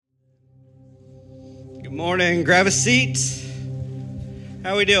Good morning. Grab a seat.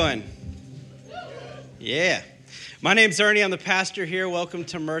 How are we doing? Yeah. My name's Ernie. I'm the pastor here. Welcome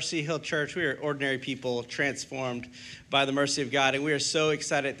to Mercy Hill Church. We are ordinary people transformed by the mercy of God, and we are so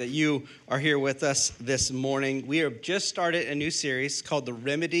excited that you are here with us this morning. We have just started a new series called The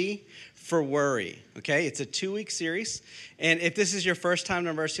Remedy for Worry, okay? It's a 2-week series, and if this is your first time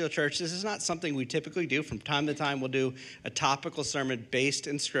to Mercy Hill Church, this is not something we typically do. From time to time, we'll do a topical sermon based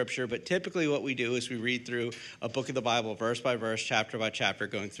in Scripture, but typically what we do is we read through a book of the Bible, verse by verse, chapter by chapter,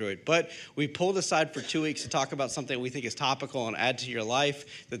 going through it. But we pulled aside for 2 weeks to talk about something we think is topical and add to your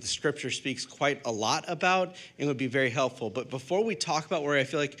life, that the Scripture speaks quite a lot about and would be very helpful. But before we talk about worry, I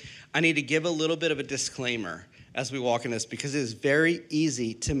feel like I need to give a little bit of a disclaimer as we walk in this, because it is very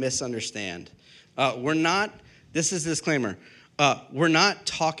easy to misunderstand. This is the disclaimer. We're not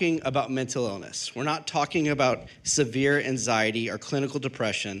talking about mental illness. We're not talking about severe anxiety or clinical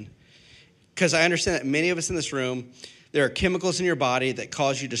depression, because I understand that many of us in this room, there are chemicals in your body that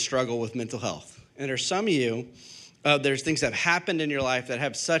cause you to struggle with mental health. And there's some of you, there's things that have happened in your life that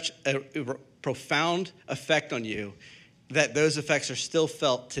have such a profound effect on you that those effects are still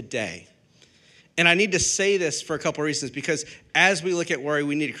felt today. And I need to say this for a couple of reasons, because as we look at worry,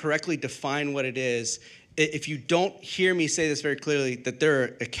 we need to correctly define what it is. If you don't hear me say this very clearly, that there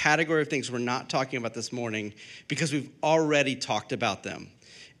are a category of things we're not talking about this morning because we've already talked about them.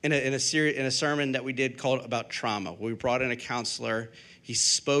 In a sermon that we did called about trauma, we brought in a counselor. He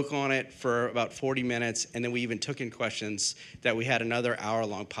spoke on it for about 40 minutes, and then we even took in questions that we had another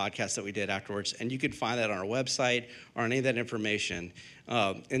hour-long podcast that we did afterwards. And you can find that on our website or on any of that information.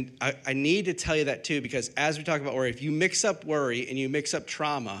 And I need to tell you that too, because as we talk about worry, if you mix up worry and you mix up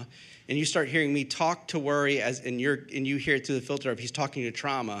trauma, and you start hearing me talk to worry and you hear it through the filter of he's talking to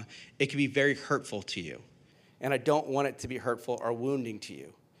trauma, it can be very hurtful to you. And I don't want it to be hurtful or wounding to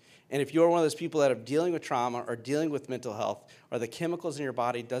you. And if you're one of those people that are dealing with trauma or dealing with mental health, or the chemicals in your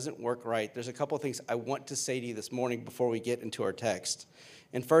body doesn't work right, there's a couple of things I want to say to you this morning before we get into our text.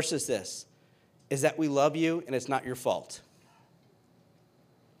 And first is this, is that we love you and it's not your fault.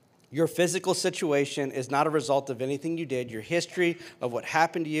 Your physical situation is not a result of anything you did. Your history of what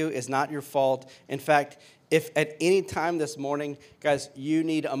happened to you is not your fault. In fact, if at any time this morning, guys, you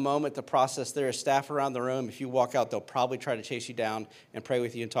need a moment to process, there is staff around the room. If you walk out, they'll probably try to chase you down and pray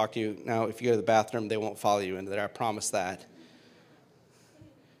with you and talk to you. Now, if you go to the bathroom, they won't follow you into there. I promise that.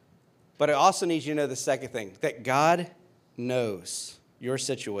 But I also need you to know the second thing, that God knows your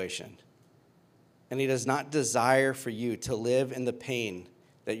situation. And he does not desire for you to live in the pain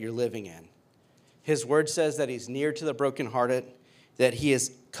that you're living in. His word says that he's near to the brokenhearted, that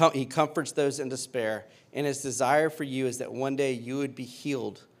he comforts those in despair, and his desire for you is that one day you would be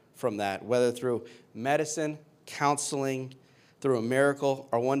healed from that, whether through medicine, counseling, through a miracle,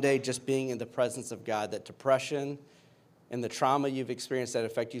 or one day just being in the presence of God, that depression and the trauma you've experienced that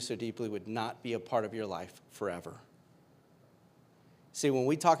affect you so deeply would not be a part of your life forever. See, when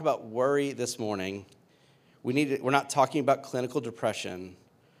we talk about worry this morning, we're not talking about clinical depression.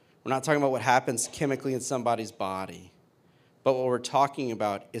 We're not talking about what happens chemically in somebody's body. But what we're talking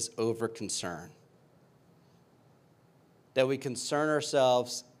about is over-concern. That we concern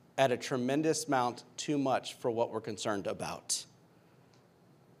ourselves at a tremendous amount too much for what we're concerned about.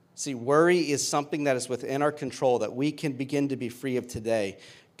 See, worry is something that is within our control that we can begin to be free of today.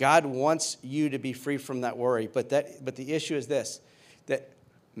 God wants you to be free from that worry. But the issue is this, that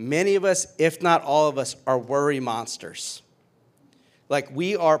many of us, if not all of us, are worry monsters. Like,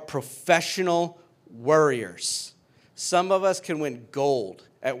 we are professional worriers. Some of us can win gold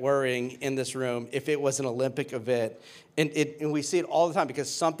at worrying in this room if it was an Olympic event. And we see it all the time,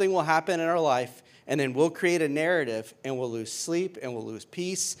 because something will happen in our life, and then we'll create a narrative, and we'll lose sleep, and we'll lose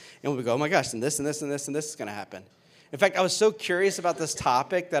peace, and we'll go, oh my gosh, and this, and this, and this, and this is going to happen. In fact, I was so curious about this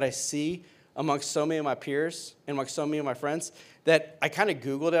topic that I see amongst so many of my peers and amongst so many of my friends that I kind of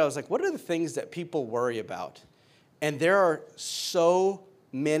Googled it. I was like, what are the things that people worry about? And there are so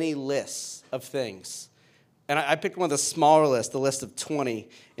many lists of things. And I picked one of the smaller lists, the list of 20.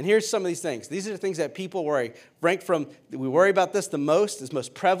 And here's some of these things. These are the things that people worry. Rank from, we worry about this the most, is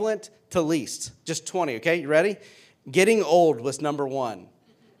most prevalent, to least. Just 20, okay? You ready? Getting old was number one.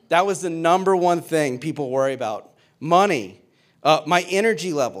 That was the number one thing people worry about. Money, my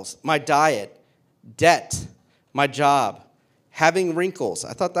energy levels, my diet, debt, my job, having wrinkles.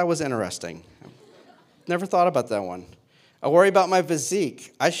 I thought that was interesting. Never thought about that one. I worry about my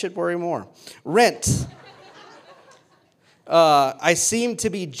physique. I should worry more. Rent. I seem to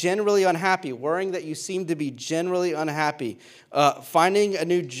be generally unhappy. Worrying that you seem to be generally unhappy. Finding a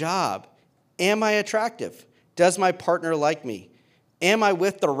new job. Am I attractive? Does my partner like me? Am I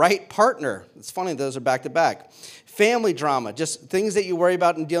with the right partner? It's funny, those are back to back. Family drama, just things that you worry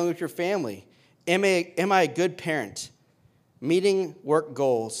about in dealing with your family. Am I a good parent? Meeting work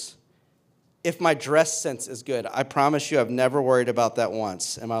goals. If my dress sense is good. I promise you I've never worried about that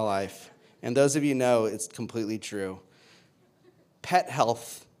once in my life. And those of you know it's completely true. Pet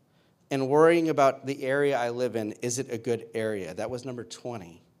health and worrying about the area I live in. Is it a good area? That was number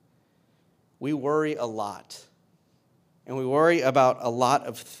 20. We worry a lot. And we worry about a lot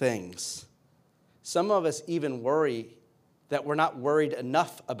of things. Some of us even worry that we're not worried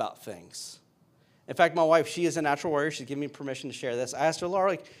enough about things. In fact, my wife, she is a natural worrier. She's given me permission to share this. I asked her,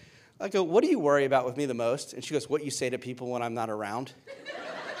 Laura, I go, what do you worry about with me the most? And she goes, what you say to people when I'm not around.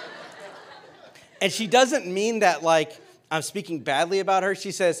 And she doesn't mean that like I'm speaking badly about her.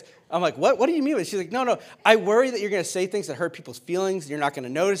 She says, I'm like, what do you mean? She's like, no, I worry that you're going to say things that hurt people's feelings, and you're not going to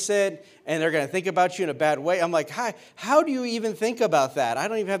notice it, and they're going to think about you in a bad way. I'm like, how do you even think about that? I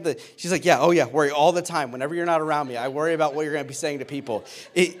don't even have the, she's like, worry all the time. Whenever you're not around me, I worry about what you're going to be saying to people.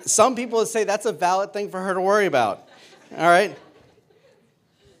 Some people would say that's a valid thing for her to worry about. All right?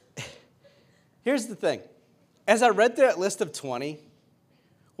 Here's the thing. As I read that list of 20,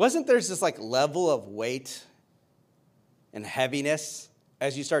 wasn't there this like level of weight and heaviness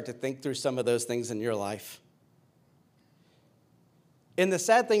as you start to think through some of those things in your life? And the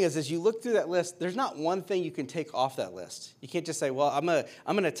sad thing is, as you look through that list, there's not one thing you can take off that list. You can't just say, well, I'm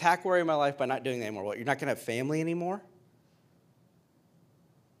gonna attack worry in my life by not doing that anymore. What, you're not gonna have family anymore?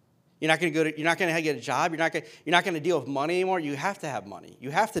 You're not gonna get a job. You're not gonna deal with money anymore. You have to have money. You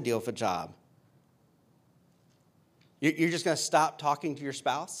have to deal with a job. You're just gonna stop talking to your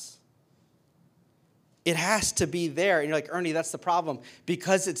spouse? It has to be there. And you're like, Ernie, that's the problem.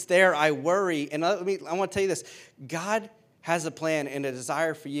 Because it's there, I worry. And I want to tell you this. God has a plan and a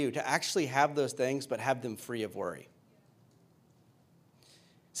desire for you to actually have those things, but have them free of worry.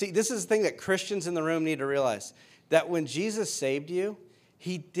 See, this is the thing that Christians in the room need to realize. That when Jesus saved you,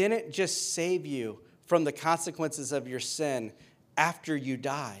 he didn't just save you from the consequences of your sin after you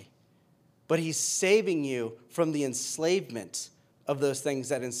die. But he's saving you from the enslavement of those things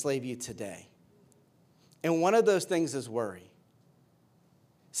that enslave you today. And one of those things is worry.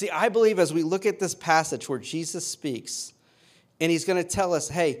 See, I believe as we look at this passage where Jesus speaks, and he's going to tell us,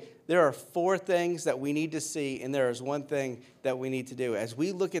 hey, there are 4 things that we need to see, and there is one thing that we need to do. As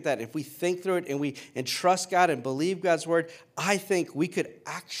we look at that, if we think through it and trust God and believe God's word, I think we could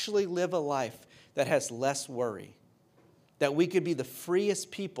actually live a life that has less worry. That we could be the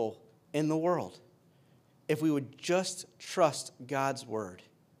freest people in the world if we would just trust God's word.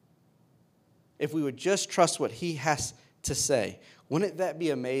 If we would just trust what he has to say. Wouldn't that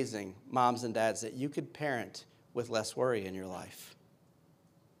be amazing, moms and dads, that you could parent with less worry in your life?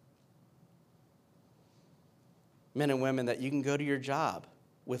 Men and women, that you can go to your job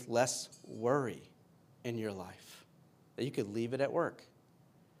with less worry in your life. That you could leave it at work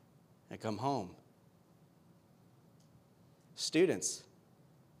and come home. Students,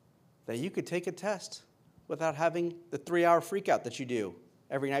 that you could take a test without having the 3-hour freakout that you do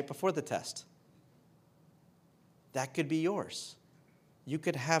every night before the test. That could be yours. You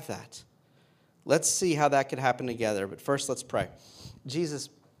could have that. Let's see how that could happen together. But first, let's pray. Jesus,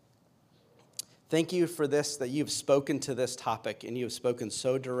 thank you for this, that you've spoken to this topic, and you have spoken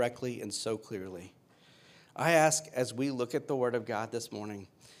so directly and so clearly. I ask, as we look at the word of God this morning,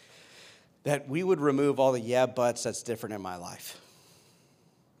 that we would remove all the yeah, buts that's different in my life.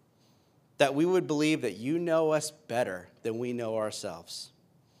 That we would believe that you know us better than we know ourselves.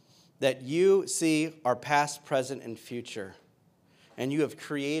 That you see our past, present, and future. And you have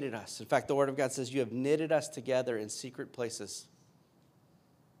created us. In fact, the Word of God says you have knitted us together in secret places.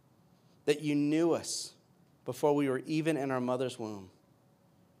 That you knew us before we were even in our mother's womb.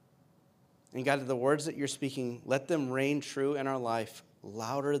 And God, the words that you're speaking, let them reign true in our life,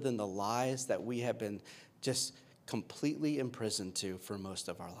 louder than the lies that we have been just completely imprisoned to for most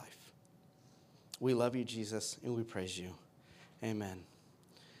of our life. We love you, Jesus, and we praise you. Amen.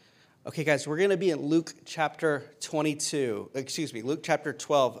 Okay, guys, we're going to be in Luke chapter 12,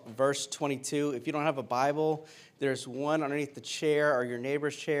 verse 22. If you don't have a Bible, there's one underneath the chair or your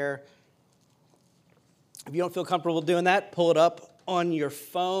neighbor's chair. If you don't feel comfortable doing that, pull it up on your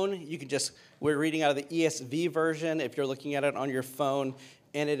phone. You can we're reading out of the ESV version if you're looking at it on your phone.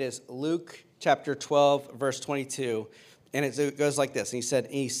 And it is Luke chapter 12, verse 22. And it goes like this. And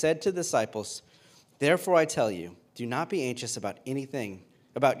he said to the disciples, "Therefore I tell you, do not be anxious about anything,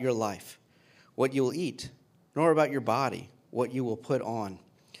 about your life, what you will eat, nor about your body, what you will put on.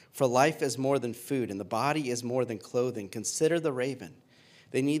 For life is more than food, and the body is more than clothing. Consider the raven.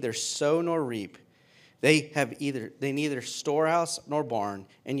 They neither sow nor reap. They neither storehouse nor barn,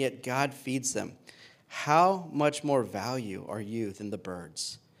 and yet God feeds them. How much more value are you than the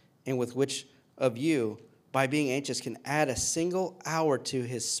birds? And with which of you, by being anxious, can add a single hour to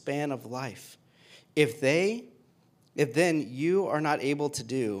his span of life? If then you are not able to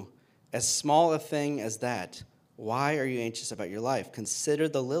do as small a thing as that, why are you anxious about your life? Consider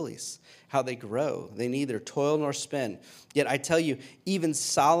the lilies, how they grow. They neither toil nor spin. Yet I tell you, even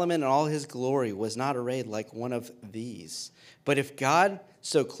Solomon in all his glory was not arrayed like one of these. But if God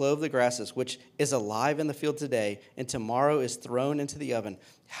so clothe the grasses, which is alive in the field today, and tomorrow is thrown into the oven,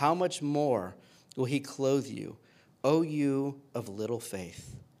 how much more will he clothe you, O you of little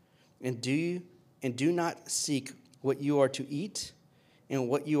faith? And do not seek what you are to eat and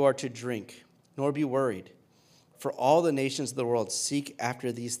what you are to drink, nor be worried. For all the nations of the world seek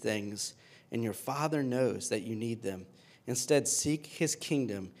after these things, and your Father knows that you need them. Instead, seek his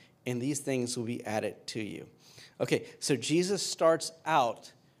kingdom, and these things will be added to you. Okay, so Jesus starts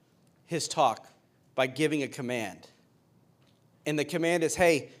out his talk by giving a command. And the command is,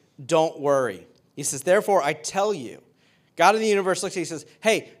 hey, don't worry. He says, therefore, I tell you. God in the universe looks at you and says,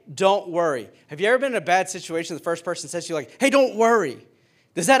 hey, don't worry. Have you ever been in a bad situation? The first person says to you, like, hey, don't worry.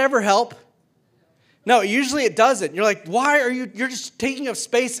 Does that ever help? No, usually it doesn't. You're like, why are you're just taking up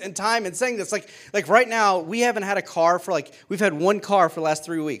space and time and saying this? Like right now, we haven't had a car for we've had one car for the last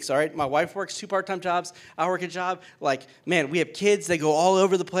 3 weeks, all right? My wife works 2 part-time jobs. I work a job. Man, we have kids. They go all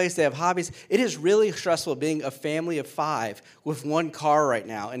over the place. They have hobbies. It is really stressful being a family of 5 with one car right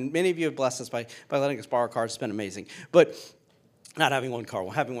now. And many of you have blessed us by letting us borrow cars. It's been amazing. But not having one car.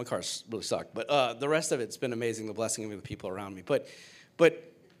 Well, having one car really sucked. But the rest of it's been amazing, the blessing of the people around me. But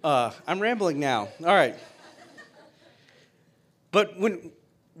I'm rambling now. All right. But when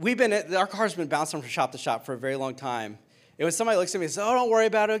our car's been bouncing from shop to shop for a very long time. And when somebody looks at me and says, oh, don't worry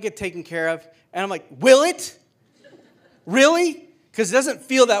about it, it'll get taken care of. And I'm like, will it? Really? Because it doesn't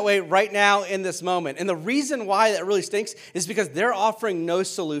feel that way right now in this moment. And the reason why that really stinks is because they're offering no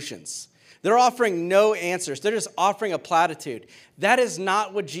solutions. They're offering no answers. They're just offering a platitude. That is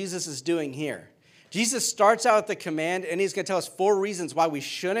not what Jesus is doing here. Jesus starts out with the command, and he's going to tell us 4 reasons why we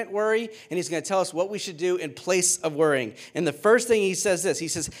shouldn't worry, and he's going to tell us what we should do in place of worrying. And the first thing he says this. He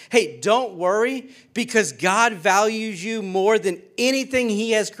says, hey, don't worry because God values you more than anything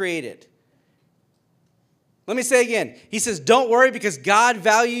he has created. Let me say again. He says, don't worry because God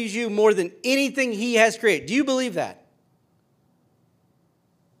values you more than anything he has created. Do you believe that?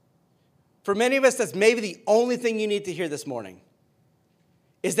 For many of us, that's maybe the only thing you need to hear this morning.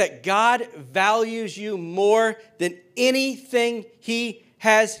 Is that God values you more than anything he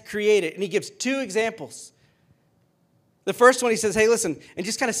has created. And he gives 2 examples. The first one, he says, hey, listen, and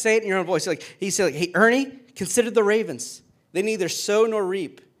just kind of say it in your own voice. He said, hey, Ernie, consider the ravens. They neither sow nor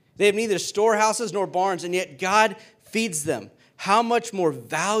reap. They have neither storehouses nor barns, and yet God feeds them. How much more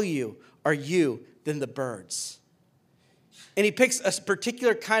value are you than the birds? And he picks a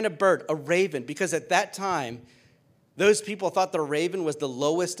particular kind of bird, a raven, because at that time, those people thought the raven was the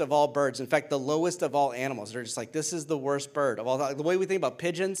lowest of all birds. In fact, the lowest of all animals. They're just like, this is the worst bird of all. The way we think about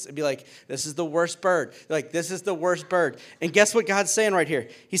pigeons, it'd be like, this is the worst bird. They're like, this is the worst bird. And guess what God's saying right here?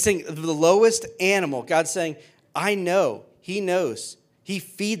 He's saying the lowest animal. God's saying, I know. He knows. He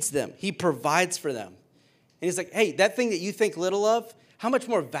feeds them. He provides for them. And he's like, hey, that thing that you think little of, how much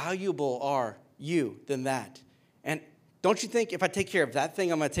more valuable are you than that? And don't you think if I take care of that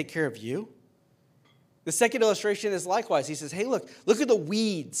thing, I'm going to take care of you? The second illustration is likewise. He says, hey, look at the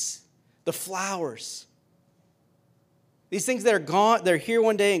weeds, the flowers. These things that are gone, they're here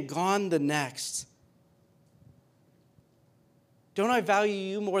one day and gone the next. Don't I value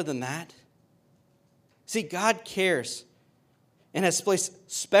you more than that? See, God cares and has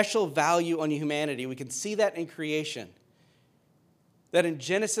placed special value on humanity. We can see that in creation. That in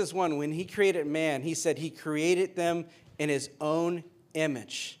Genesis 1, when he created man, he said he created them in his own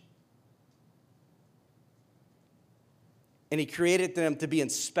image. And he created them to be in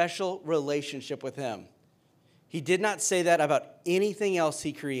special relationship with him. He did not say that about anything else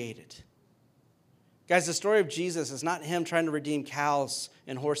he created. Guys, the story of Jesus is not him trying to redeem cows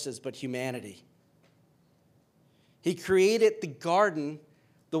and horses, but humanity. He created the garden,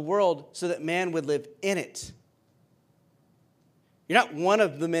 the world, so that man would live in it. You're not one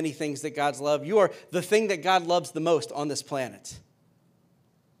of the many things that God's love. You are the thing that God loves the most on this planet.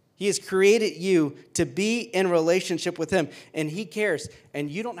 He has created you to be in relationship with him, and he cares. And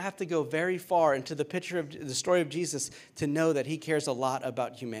you don't have to go very far into the picture of the story of Jesus to know that he cares a lot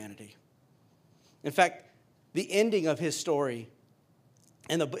about humanity. In fact, the ending of his story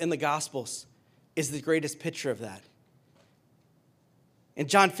in the Gospels is the greatest picture of that. In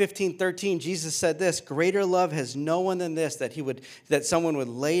John 15:13, Jesus said this, greater love has no one than this, that someone would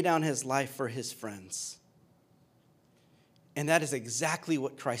lay down his life for his friends. And that is exactly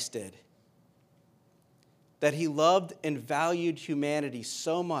what Christ did. That he loved and valued humanity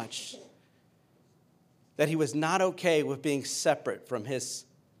so much that he was not okay with being separate from his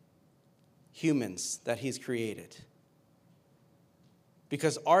humans that he's created.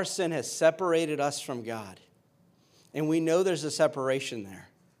 Because our sin has separated us from God. And we know there's a separation there.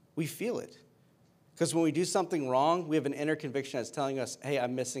 We feel it. Because when we do something wrong, we have an inner conviction that's telling us, hey,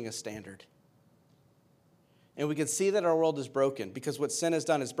 I'm missing a standard. And we can see that our world is broken because what sin has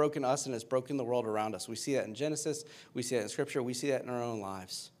done is broken us and has broken the world around us. We see that in Genesis. We see that in Scripture. We see that in our own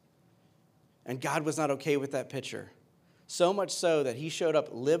lives. And God was not okay with that picture. So much so that he showed up,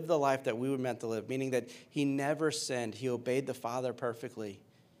 lived the life that we were meant to live, meaning that he never sinned. He obeyed the Father perfectly.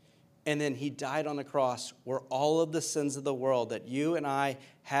 And then he died on the cross where all of the sins of the world that you and I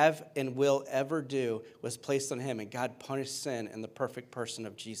have and will ever do was placed on him. And God punished sin in the perfect person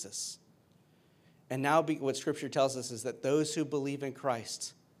of Jesus. And now what Scripture tells us is that those who believe in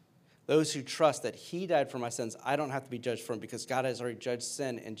Christ, those who trust that he died for my sins, I don't have to be judged for them because God has already judged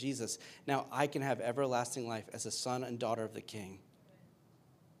sin in Jesus. Now I can have everlasting life as a son and daughter of the King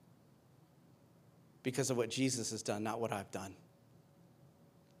because of what Jesus has done, not what I've done.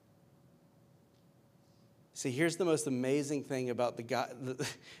 See, here's the most amazing thing about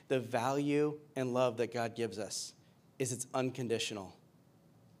the value and love that God gives us is it's unconditional.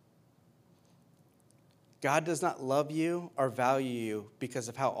 God does not love you or value you because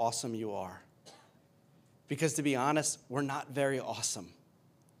of how awesome you are. Because to be honest, we're not very awesome.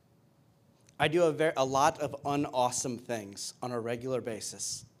 I do a lot of unawesome things on a regular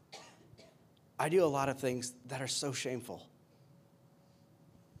basis. I do a lot of things that are so shameful.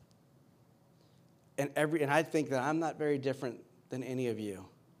 And I think that I'm not very different than any of you.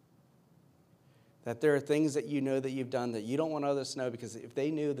 That there are things that you know that you've done that you don't want others to know because if they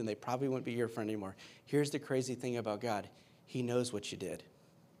knew, then they probably wouldn't be your friend anymore. Here's the crazy thing about God. He knows what you did.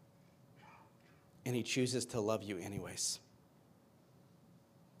 And he chooses to love you anyways.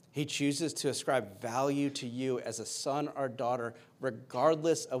 He chooses to ascribe value to you as a son or daughter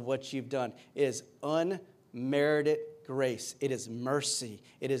regardless of what you've done. It is unmerited grace. It is mercy.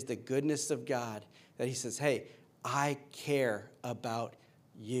 It is the goodness of God that he says, hey, I care about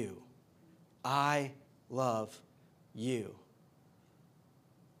you. I love you.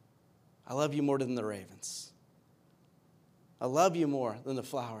 I love you more than the ravens. I love you more than the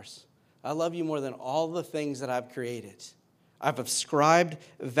flowers. I love you more than all the things that I've created. I've ascribed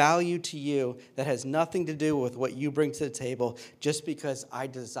value to you that has nothing to do with what you bring to the table just because I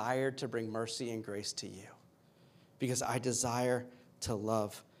desire to bring mercy and grace to you. Because I desire to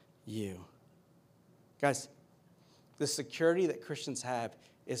love you. Guys, the security that Christians have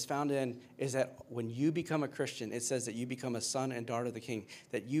is that when you become a Christian, it says that you become a son and daughter of the King,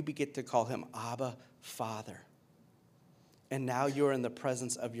 that you get to call him Abba, Father. And now you're in the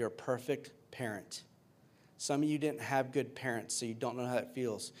presence of your perfect parent. Some of you didn't have good parents, so you don't know how it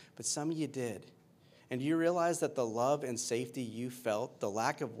feels, but some of you did. And do you realize that the love and safety you felt, the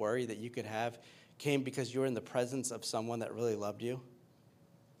lack of worry that you could have, came because you were in the presence of someone that really loved you?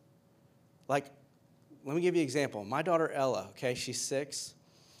 Like, let me give you an example. My daughter Ella, okay, she's 6.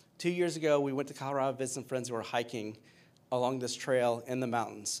 2 years ago, we went to Colorado to visit some friends who were hiking along this trail in the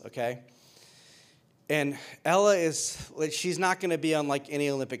mountains, okay? And Ella she's not going to be on like any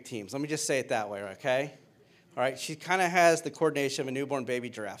Olympic teams. Let me just say it that way, okay? All right, she kind of has the coordination of a newborn baby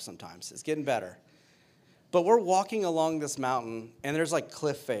giraffe sometimes. It's getting better. But we're walking along this mountain, and there's like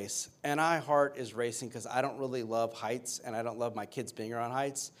cliff face, and my heart is racing because I don't really love heights, and I don't love my kids being around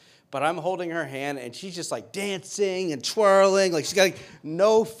heights. But I'm holding her hand, and she's just like dancing and twirling. Like she's got like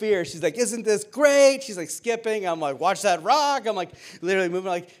no fear. She's like, isn't this great? She's like skipping. I'm like, watch that rock. I'm like literally moving.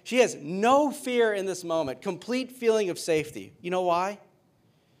 Like she has no fear in this moment. Complete feeling of safety. You know why?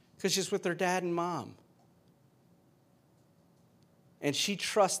 Because she's with her dad and mom. And she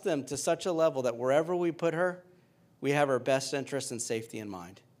trusts them to such a level that wherever we put her, we have her best interest and safety in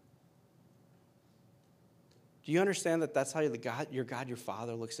mind. Do you understand that that's how your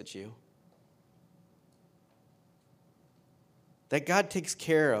Father looks at you? That God takes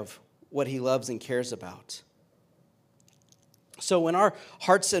care of what he loves and cares about. So when our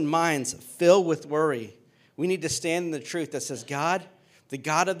hearts and minds fill with worry, we need to stand in the truth that says, God, the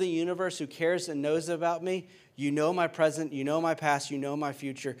God of the universe who cares and knows about me, you know my present, you know my past, you know my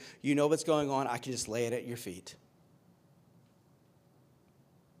future, you know what's going on. I can just lay it at your feet.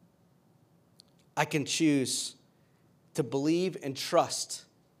 I can choose to believe and trust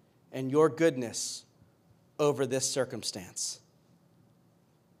in your goodness over this circumstance.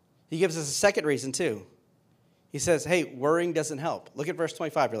 He gives us a second reason too. He says, hey, worrying doesn't help. Look at verse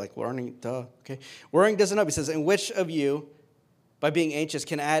 25. You're like, worrying, duh, okay. Worrying doesn't help. He says, and which of you, by being anxious,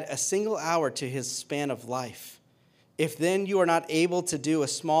 can add a single hour to his span of life? If then you are not able to do a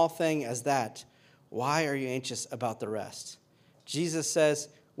small thing as that, why are you anxious about the rest? Jesus says,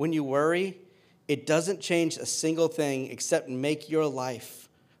 when you worry, it doesn't change a single thing except make your life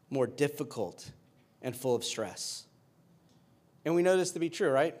more difficult and full of stress. And we know this to be true,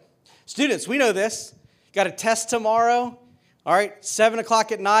 right? Students, we know this. Got a test tomorrow, all right, 7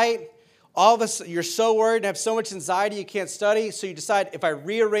 o'clock at night. All of us, you're so worried and have so much anxiety you can't study, so you decide if I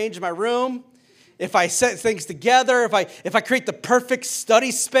rearrange my room, if I set things together, if I create the perfect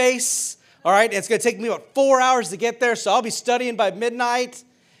study space, all right, and it's going to take me about 4 hours to get there, so I'll be studying by midnight,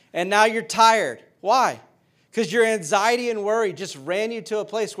 and now you're tired. Why? Because your anxiety and worry just ran you to a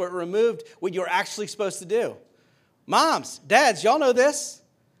place where it removed what you're actually supposed to do. Moms, dads, y'all know this.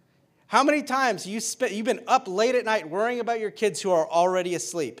 How many times you've been up late at night worrying about your kids who are already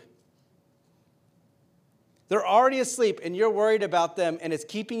asleep? They're already asleep, and you're worried about them, and it's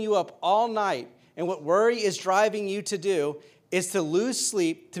keeping you up all night. And what worry is driving you to do is to lose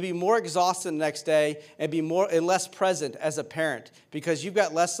sleep, to be more exhausted the next day, and be more and less present as a parent because you've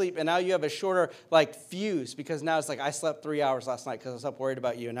got less sleep, and now you have a shorter fuse because now it's like I slept 3 hours last night because I was up worried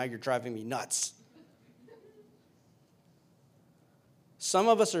about you, and now you're driving me nuts. Some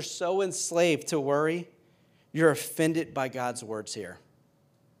of us are so enslaved to worry, you're offended by God's words here.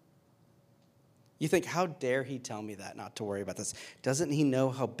 You think, how dare he tell me that, not to worry about this? Doesn't he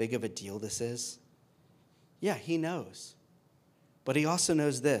know how big of a deal this is? Yeah, he knows. But he also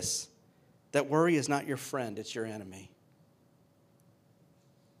knows this, that worry is not your friend, it's your enemy.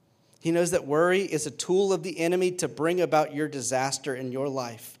 He knows that worry is a tool of the enemy to bring about your disaster in your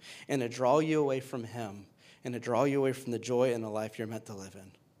life and to draw you away from him and to draw you away from the joy and the life you're meant to live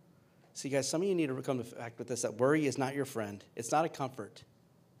in. See, guys, some of you need to come to fact with this, that worry is not your friend. It's not a comfort.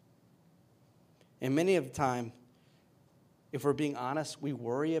 And many of the time, if we're being honest, we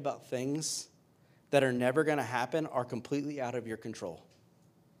worry about things that are never going to happen, are completely out of your control.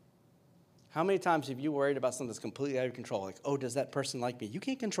 How many times have you worried about something that's completely out of your control? Like, oh, does that person like me? You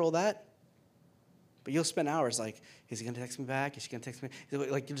can't control that. But you'll spend hours like, is he going to text me back? Is she going to text me?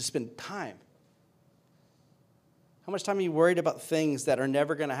 Like, you just spend time. How much time are you worried about things that are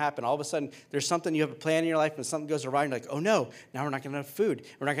never going to happen? All of a sudden, there's something, you have a plan in your life, and something goes awry, and you're like, oh no, now we're not going to have food.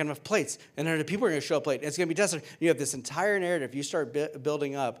 We're not going to have plates. And then the people are going to show up late. And it's going to be desperate. You have this entire narrative you start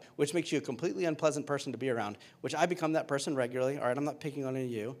building up, which makes you a completely unpleasant person to be around, which I become that person regularly. All right, I'm not picking on any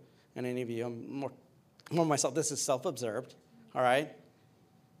of you and any of you. I'm more myself. This is self-observed, all right?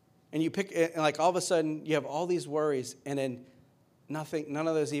 And you pick, and like all of a sudden, you have all these worries, and then none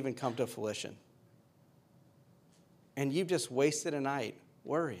of those even come to fruition. And you've just wasted a night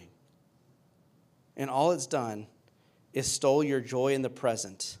worrying. And all it's done is stole your joy in the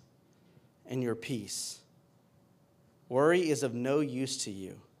present and your peace. Worry is of no use to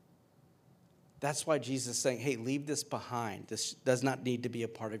you. That's why Jesus is saying, hey, leave this behind. This does not need to be a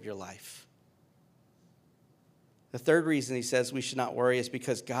part of your life. The third reason he says we should not worry is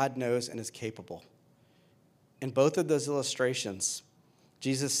because God knows and is capable. In both of those illustrations,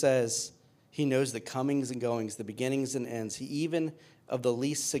 Jesus says, he knows the comings and goings, the beginnings and ends, even of the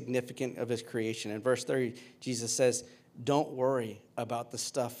least significant of his creation. In verse 30, Jesus says, don't worry about the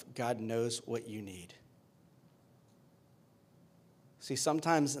stuff. God knows what you need. See,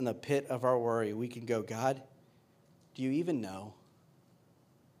 sometimes in the pit of our worry, we can go, God, do you even know?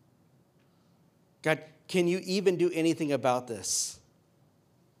 God, can you even do anything about this?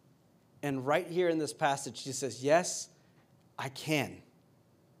 And right here in this passage, he says, yes, I can.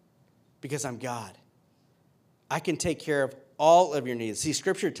 Because I'm God. I can take care of all of your needs. See,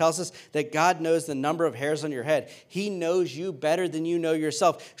 Scripture tells us that God knows the number of hairs on your head. He knows you better than you know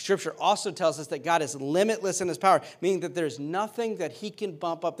yourself. Scripture also tells us that God is limitless in his power, meaning that there's nothing that he can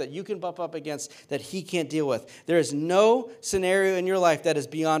bump up, that you can bump up against, that he can't deal with. There is no scenario in your life that is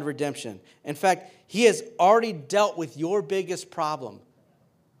beyond redemption. In fact, he has already dealt with your biggest problem,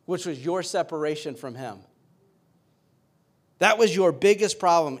 which was your separation from him. That was your biggest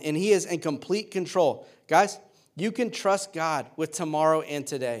problem, and he is in complete control. Guys, you can trust God with tomorrow and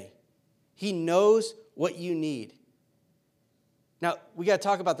today. He knows what you need. Now, we got to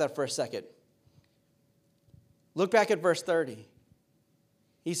talk about that for a second. Look back at verse 30.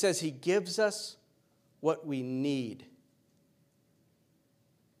 He says he gives us what we need,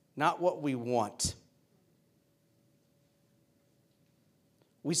 not what we want.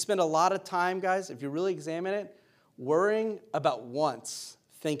 We spend a lot of time, guys, if you really examine it, worrying about wants,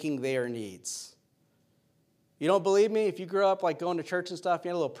 thinking they are needs. You don't believe me? If you grew up like going to church and stuff, you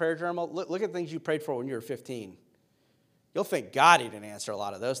had a little prayer journal, look at things you prayed for when you were 15. You'll thank God he didn't answer a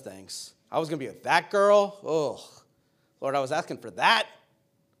lot of those things. I was going to be with that girl. Oh, Lord, I was asking for that.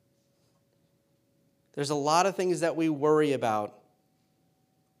 There's a lot of things that we worry about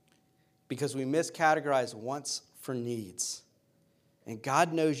because we miscategorize wants for needs. And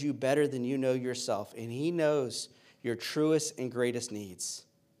God knows you better than you know yourself, and he knows your truest and greatest needs.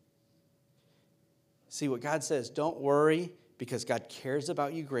 See, what God says, don't worry because God cares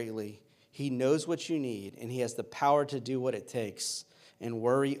about you greatly. He knows what you need, and he has the power to do what it takes, and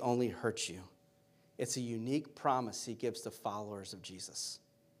worry only hurts you. It's a unique promise he gives to followers of Jesus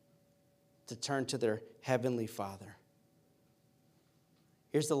to turn to their heavenly Father.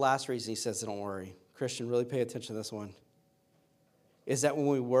 Here's the last reason he says don't worry. Christian, really pay attention to this one. Is that when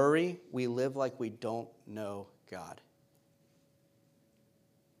we worry, we live like we don't know God.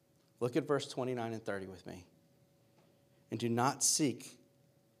 Look at verse 29 and 30 with me. And do not seek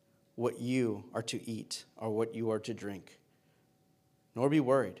what you are to eat or what you are to drink, nor be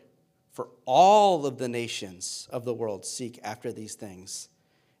worried. For all of the nations of the world seek after these things,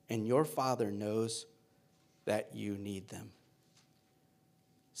 and your Father knows that you need them.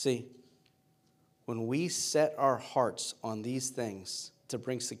 See, when we set our hearts on these things to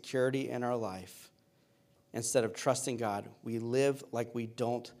bring security in our life, instead of trusting God, we live like we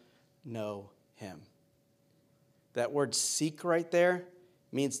don't know him. That word seek right there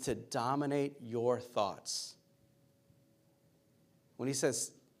means to dominate your thoughts. When he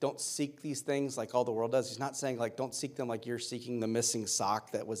says don't seek these things like all the world does, he's not saying like don't seek them like you're seeking the missing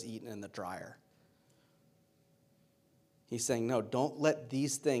sock that was eaten in the dryer. He's saying, no, don't let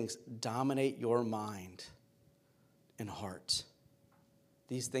these things dominate your mind and heart.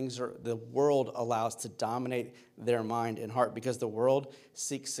 These things are the world allows to dominate their mind and heart because the world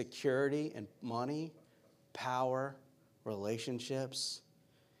seeks security and money, power, relationships.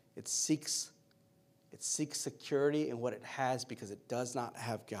 It seeks security in what it has because it does not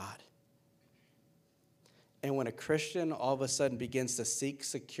have God. And when a Christian all of a sudden begins to seek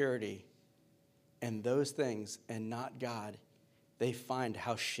security in those things and not God, they find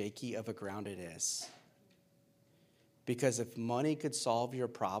how shaky of a ground it is. Because if money could solve your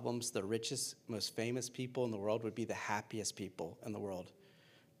problems, the richest, most famous people in the world would be the happiest people in the world.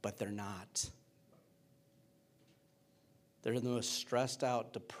 But they're not. They're the most stressed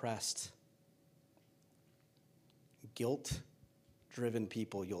out, depressed, guilt-driven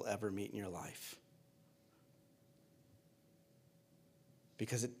people you'll ever meet in your life.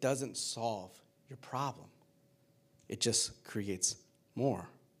 Because it doesn't solve your problem. It just creates more.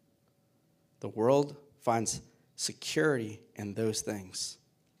 The world finds security in those things.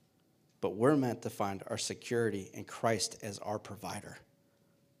 But we're meant to find our security in Christ as our provider.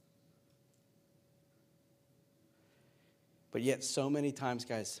 But yet so many times,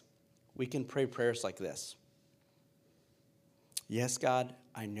 guys, we can pray prayers like this. Yes, God,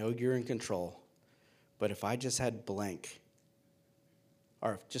 I know you're in control, but if I just had blank,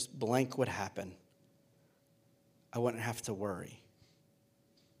 or if just blank would happen, I wouldn't have to worry.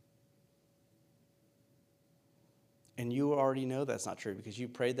 And you already know that's not true because you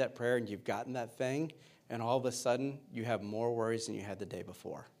prayed that prayer and you've gotten that thing, and all of a sudden you have more worries than you had the day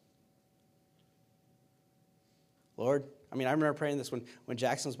before. Lord, I remember praying this when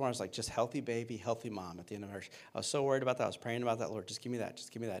Jackson was born. I was like, just healthy baby, healthy mom at the end of marriage. I was so worried about that. I was praying about that. Lord, just give me that.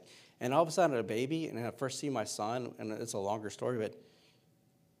 Just give me that. And all of a sudden, a baby, and I first see my son, and it's a longer story,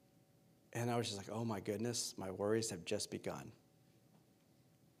 and I was just like, oh my goodness, my worries have just begun.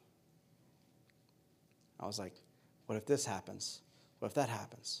 I was like, what if this happens? What if that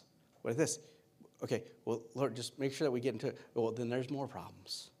happens? What if this? Okay, well, Lord, just make sure that we get into it. Well, then there's more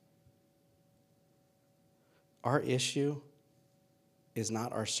problems. Our issue is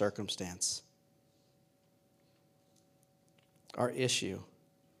not our circumstance. Our issue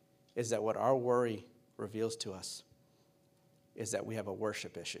is that what our worry reveals to us is that we have a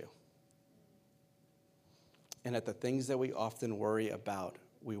worship issue. And that the things that we often worry about,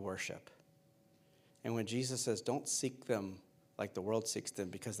 we worship. And when Jesus says, don't seek them like the world seeks them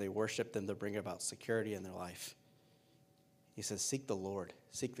because they worship them to bring about security in their life, he says, seek the Lord,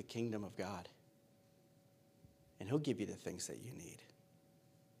 seek the kingdom of God. And he'll give you the things that you need.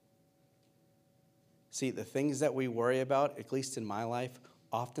 See, the things that we worry about, at least in my life,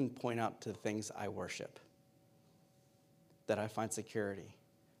 often point out to the things I worship. That I find security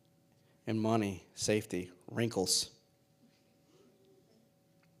and money, safety, wrinkles.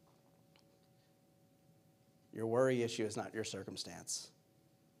 Your worry issue is not your circumstance.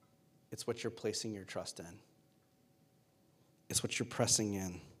 It's what you're placing your trust in. It's what you're pressing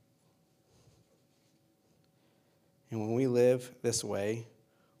in. And when we live this way,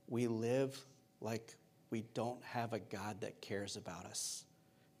 we live like we don't have a God that cares about us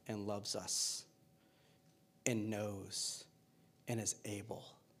and loves us and knows and is able.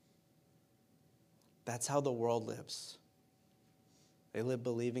 That's how the world lives. They live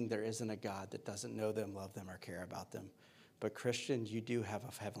believing there isn't a God that doesn't know them, love them, or care about them. But Christians, you do have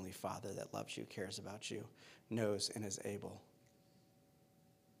a heavenly Father that loves you, cares about you, knows, and is able.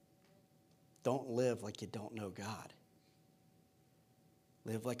 Don't live like you don't know God.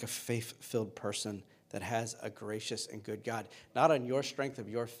 Live like a faith-filled person that has a gracious and good God. Not on your strength of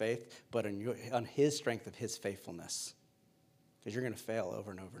your faith, but on his strength of his faithfulness. Because you're going to fail over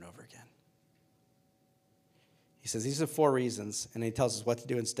and over and over again. He says these are 4 reasons, and he tells us what to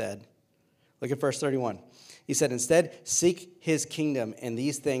do instead. Look at verse 31. He said, instead, seek his kingdom, and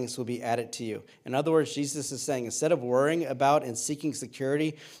these things will be added to you. In other words, Jesus is saying, instead of worrying about and seeking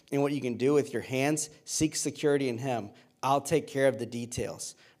security in what you can do with your hands, seek security in him. I'll take care of the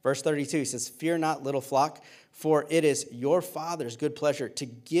details. Verse 32, he says, fear not, little flock, for it is your Father's good pleasure to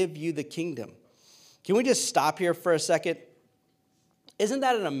give you the kingdom. Can we just stop here for a second? Isn't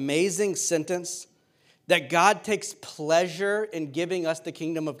that an amazing sentence? That God takes pleasure in giving us the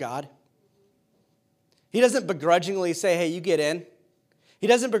kingdom of God? He doesn't begrudgingly say, hey, you get in. He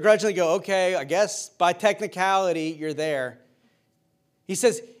doesn't begrudgingly go, okay, I guess by technicality you're there. He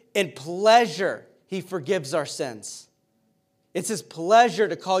says, in pleasure, he forgives our sins. It's his pleasure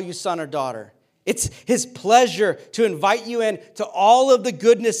to call you son or daughter. It's his pleasure to invite you in to all of the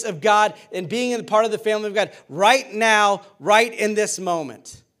goodness of God and being a part of the family of God right now, right in this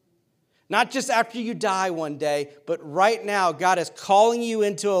moment. Not just after you die one day, but right now, God is calling you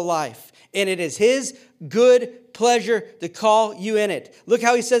into a life. And it is his good pleasure to call you in it. Look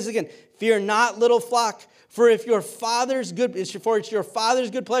how he says again, fear not, little flock, for it's your Father's good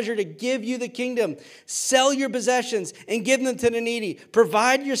pleasure to give you the kingdom. Sell your possessions and give them to the needy.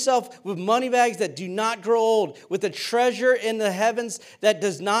 Provide yourself with money bags that do not grow old, with a treasure in the heavens that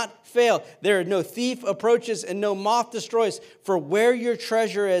does not fail. There no thief approaches and no moth destroys. For where your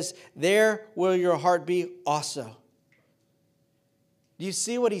treasure is, there will your heart be also. Do you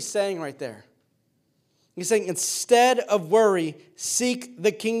see what he's saying right there? He's saying instead of worry, seek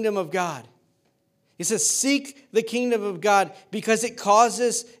the kingdom of God. He says, seek the kingdom of God because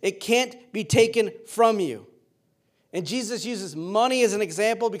it can't be taken from you. And Jesus uses money as an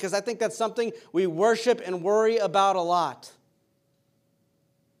example because I think that's something we worship and worry about a lot.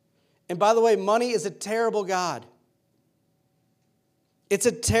 And by the way, money is a terrible God. It's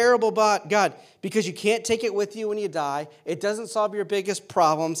a terrible God because you can't take it with you when you die. It doesn't solve your biggest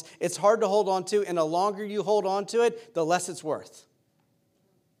problems. It's hard to hold on to, and the longer you hold on to it, the less it's worth.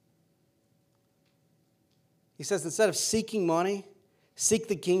 He says, instead of seeking money, seek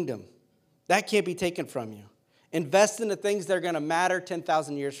the kingdom. That can't be taken from you. Invest in the things that are going to matter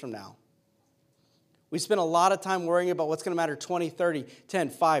 10,000 years from now. We spend a lot of time worrying about what's going to matter 20, 30,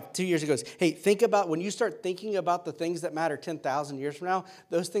 10, 5, 2 years ago. Hey, think about when you start thinking about the things that matter 10,000 years from now,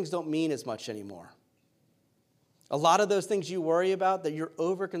 those things don't mean as much anymore. A lot of those things you worry about, that you're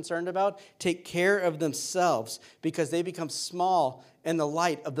over concerned about, take care of themselves because they become small in the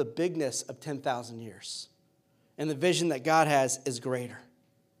light of the bigness of 10,000 years. And the vision that God has is greater.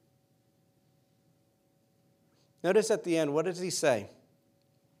 Notice at the end, what does he say?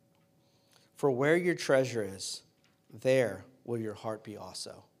 For where your treasure is, there will your heart be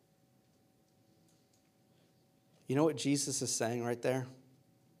also. You know what Jesus is saying right there?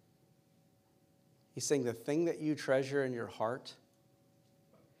 He's saying the thing that you treasure in your heart,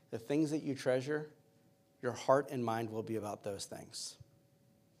 the things that you treasure, your heart and mind will be about those things.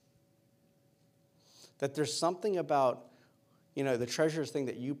 That there's something about, the treasures thing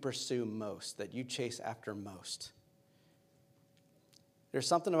that you pursue most, that you chase after most. There's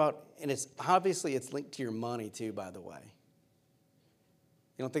something about, and it's linked to your money too, by the way.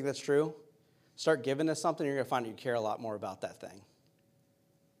 You don't think that's true? Start giving to something, you're going to find you care a lot more about that thing.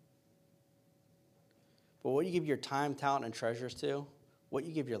 But what you give your time, talent, and treasures to, what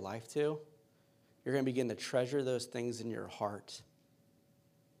you give your life to, you're going to begin to treasure those things in your heart.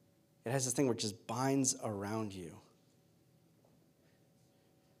 It has this thing where it just binds around you.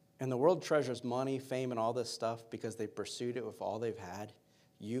 And the world treasures money, fame, and all this stuff because they pursued it with all they've had.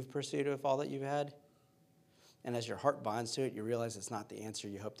 You've pursued it with all that you've had. And as your heart binds to it, you realize it's not the answer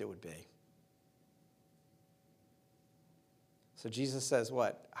you hoped it would be. So Jesus says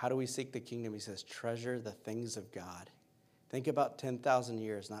what? How do we seek the kingdom? He says, treasure the things of God. Think about 10,000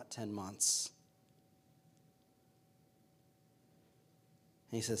 years, not 10 months.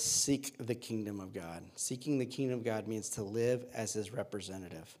 And he says, seek the kingdom of God. Seeking the kingdom of God means to live as his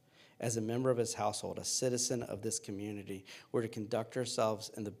representative. As a member of his household, a citizen of this community, we're to conduct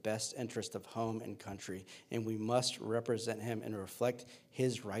ourselves in the best interest of home and country, and we must represent him and reflect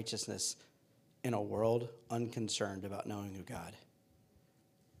his righteousness in a world unconcerned about knowing who God.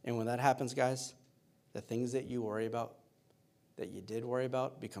 And when that happens, guys, the things that you worry about, that you did worry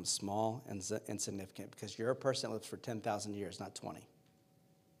about, become small and insignificant, because you're a person that lives for 10,000 years, not 20.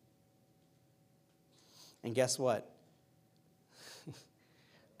 And guess what?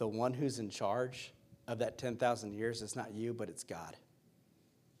 The one who's in charge of that 10,000 years is not you, but it's God.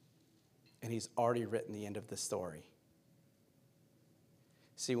 And he's already written the end of the story.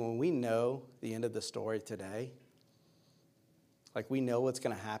 See, when we know the end of the story today, like we know what's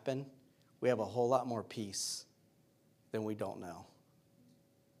going to happen, we have a whole lot more peace than we don't know.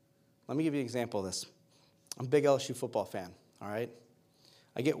 Let me give you an example of this. I'm a big LSU football fan, all right?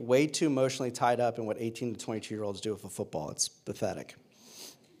 I get way too emotionally tied up in what 18 to 22-year-olds do with football. It's pathetic.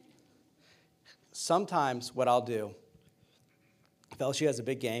 Sometimes what I'll do, if LSU has a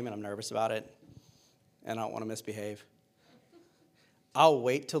big game and I'm nervous about it and I don't want to misbehave, I'll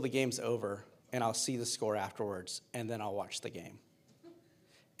wait till the game's over and I'll see the score afterwards and then I'll watch the game.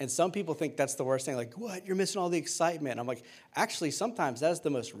 And some people think that's the worst thing, like, what, you're missing all the excitement. I'm like, actually, sometimes that's the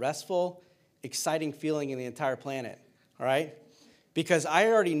most restful, exciting feeling in the entire planet, all right? Because I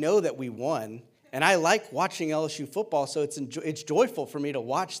already know that we won, and I like watching LSU football, so it's joyful for me to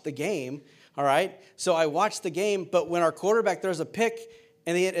watch the game, all right? So I watch the game, but when our quarterback throws a pick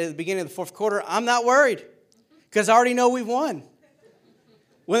at the beginning of the fourth quarter, I'm not worried because I already know we've won.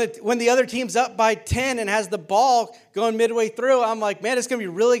 When the other team's up by 10 and has the ball going midway through, I'm like, man, it's going to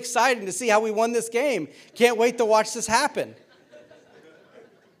be really exciting to see how we won this game. Can't wait to watch this happen.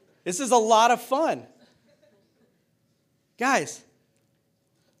 This is a lot of fun. Guys,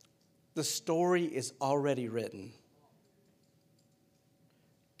 the story is already written.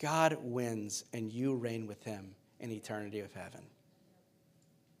 God wins, and you reign with him in eternity of heaven.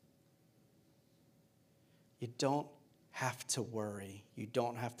 You don't have to worry. You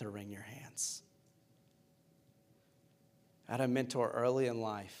don't have to wring your hands. I had a mentor early in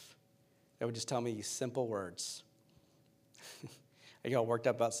life that would just tell me these simple words. I got worked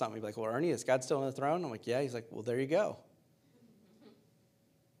up about something. He'd be like, well, Ernie, is God still on the throne? I'm like, yeah. He's like, well, there you go.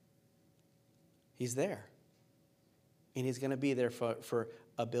 He's there. And he's going to be there for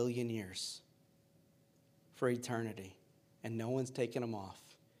 1 billion years, for eternity. And no one's taking him off.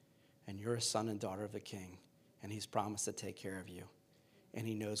 And you're a son and daughter of the King. And he's promised to take care of you. And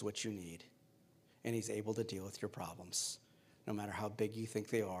he knows what you need. And he's able to deal with your problems, no matter how big you think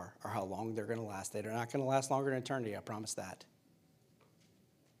they are or how long they're going to last. They're not going to last longer than eternity, I promise that.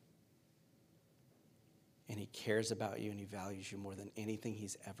 And he cares about you and he values you more than anything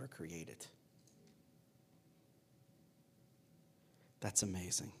he's ever created. That's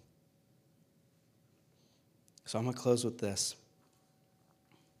amazing. So I'm going to close with this.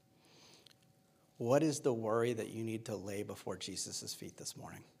 What is the worry that you need to lay before Jesus' feet this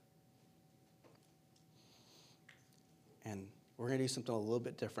morning? And we're going to do something a little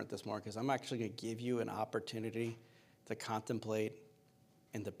bit different this morning because I'm actually going to give you an opportunity to contemplate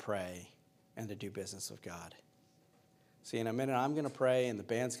and to pray and to do business with God. See, in a minute, I'm going to pray, and the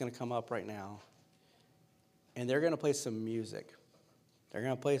band's going to come up right now, and they're going to play some music. They're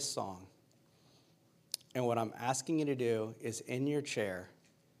going to play a song. And what I'm asking you to do is in your chair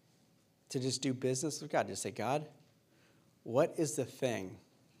to just do business with God. Just say, God, what is the thing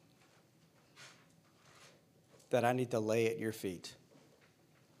that I need to lay at your feet?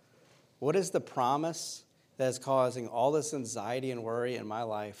 What is the promise that is causing all this anxiety and worry in my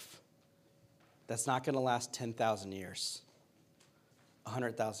life that's not going to last 10,000 years,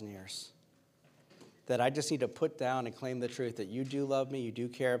 100,000 years? That I just need to put down and claim the truth that you do love me, you do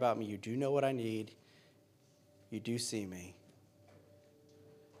care about me, you do know what I need, you do see me.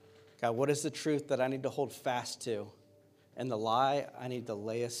 God, what is the truth that I need to hold fast to and the lie I need to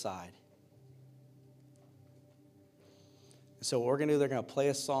lay aside? So what we're going to do, they're going to play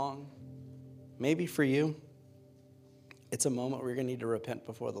a song. Maybe for you, it's a moment where you're going to need to repent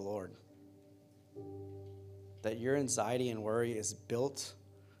before the Lord. That your anxiety and worry is built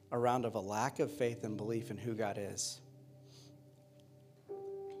around of a lack of faith and belief in who God is.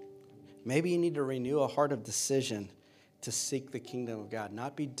 Maybe you need to renew a heart of decision to seek the kingdom of God,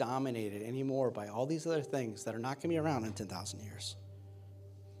 not be dominated anymore by all these other things that are not going to be around in 10,000 years.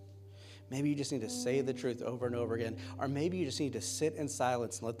 Maybe you just need to say the truth over and over again, or maybe you just need to sit in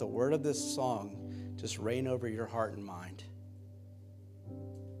silence and let the word of this song just reign over your heart and mind.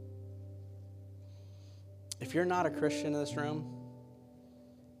 If you're not a Christian in this room,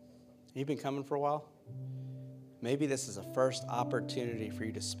 you've been coming for a while, maybe this is a first opportunity for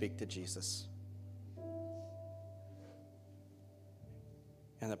you to speak to Jesus.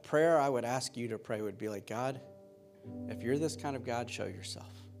 And the prayer I would ask you to pray would be like, God, if you're this kind of God, show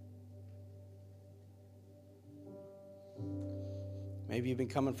yourself. Maybe you've been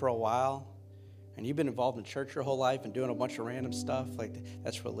coming for a while, and you've been involved in church your whole life and doing a bunch of random stuff like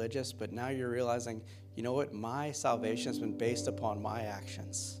that's religious, but now you're realizing, you know what? My salvation has been based upon my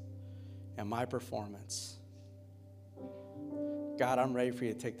actions and my performance. God, I'm ready for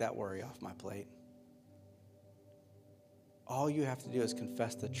you to take that worry off my plate. All you have to do is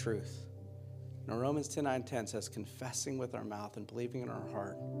confess the truth. Now, Romans 10:9-10 says, confessing with our mouth and believing in our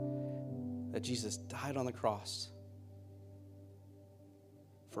heart that Jesus died on the cross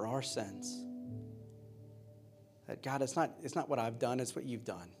for our sins. That God, it's not what I've done, it's what you've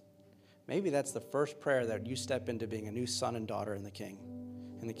done. Maybe that's the first prayer that you step into being a new son and daughter in the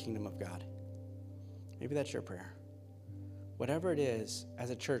kingdom of God. Maybe that's your prayer. Whatever it is, as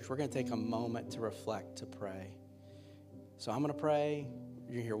a church, we're going to take a moment to reflect, to pray. So I'm going to pray.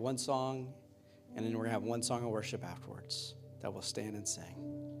 You're going to hear one song, and then we're going to have one song of worship afterwards that we'll stand and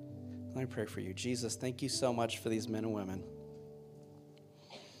sing. Let me pray for you. Jesus, thank you so much for these men and women.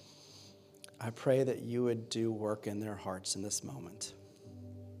 I pray that you would do work in their hearts in this moment.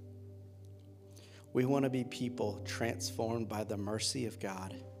 We want to be people transformed by the mercy of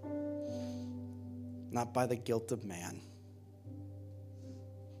God, not by the guilt of man,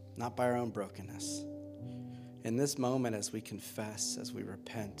 not by our own brokenness. In this moment, as we confess, as we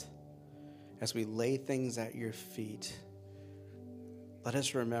repent, as we lay things at your feet, let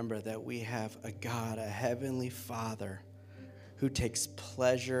us remember that we have a God, a heavenly Father, who takes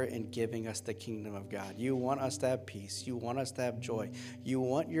pleasure in giving us the kingdom of God. You want us to have peace. You want us to have joy. You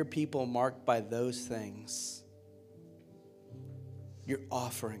want your people marked by those things. You're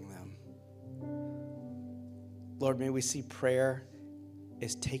offering them. Lord, may we see prayer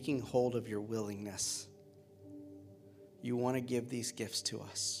as taking hold of your willingness. You want to give these gifts to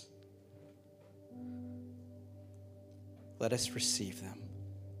us. Let us receive them.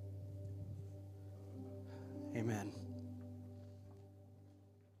 Amen.